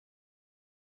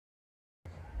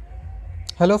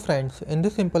Hello friends, in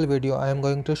this simple video I am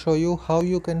going to show you how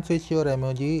you can switch your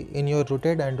emoji in your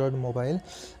rooted Android mobile.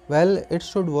 Well, it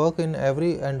should work in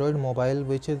every Android mobile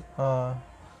which is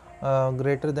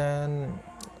greater than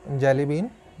Jelly Bean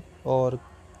or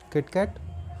KitKat.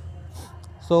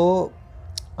 So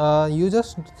you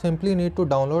just simply need to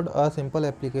download a simple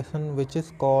application which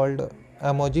is called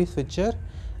Emoji Switcher,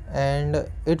 and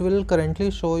it will currently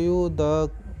show you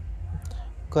the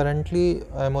currently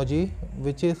emoji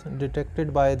which is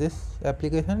detected by this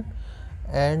application.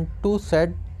 And to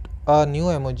set a new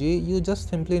emoji, you just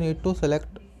simply need to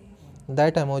select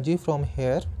that emoji from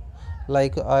here.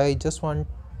 Like I just want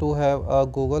to have a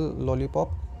Google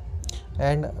lollipop,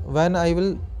 and when I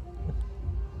will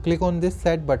click on this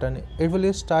set button, it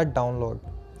will start download.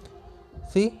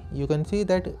 See, you can see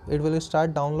that it will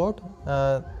start download.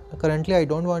 Currently I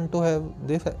don't want to have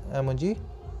this emoji,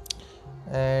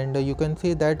 and you can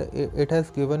see that it has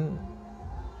given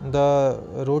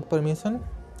the root permission.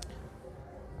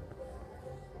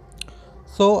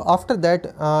 So after that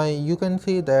you can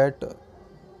see that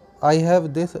I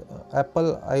have this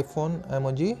Apple iPhone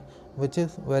emoji which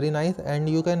is very nice, and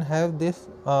you can have this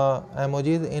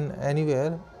emojis in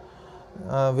anywhere,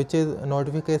 which is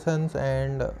notifications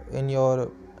and in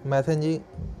your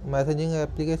messaging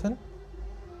application,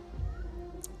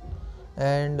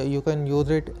 and you can use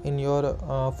it in your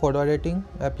photo editing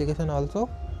application also.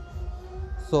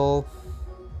 So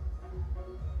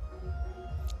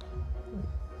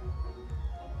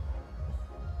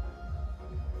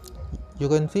you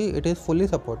can see it is fully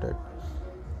supported.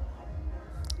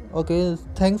 Okay,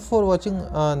 thanks for watching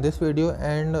this video,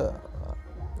 and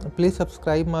please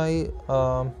subscribe my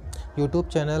YouTube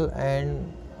channel,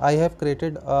 and I have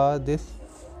created this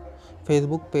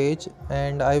Facebook page,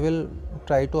 and I will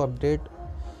try to update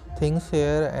things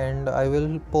here, and I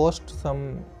will post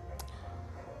some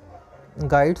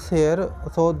guides here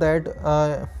so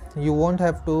that you won't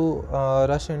have to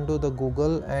rush into the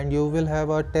Google, and you will have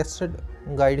a tested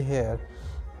guide here.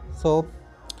 So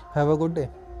have a good day.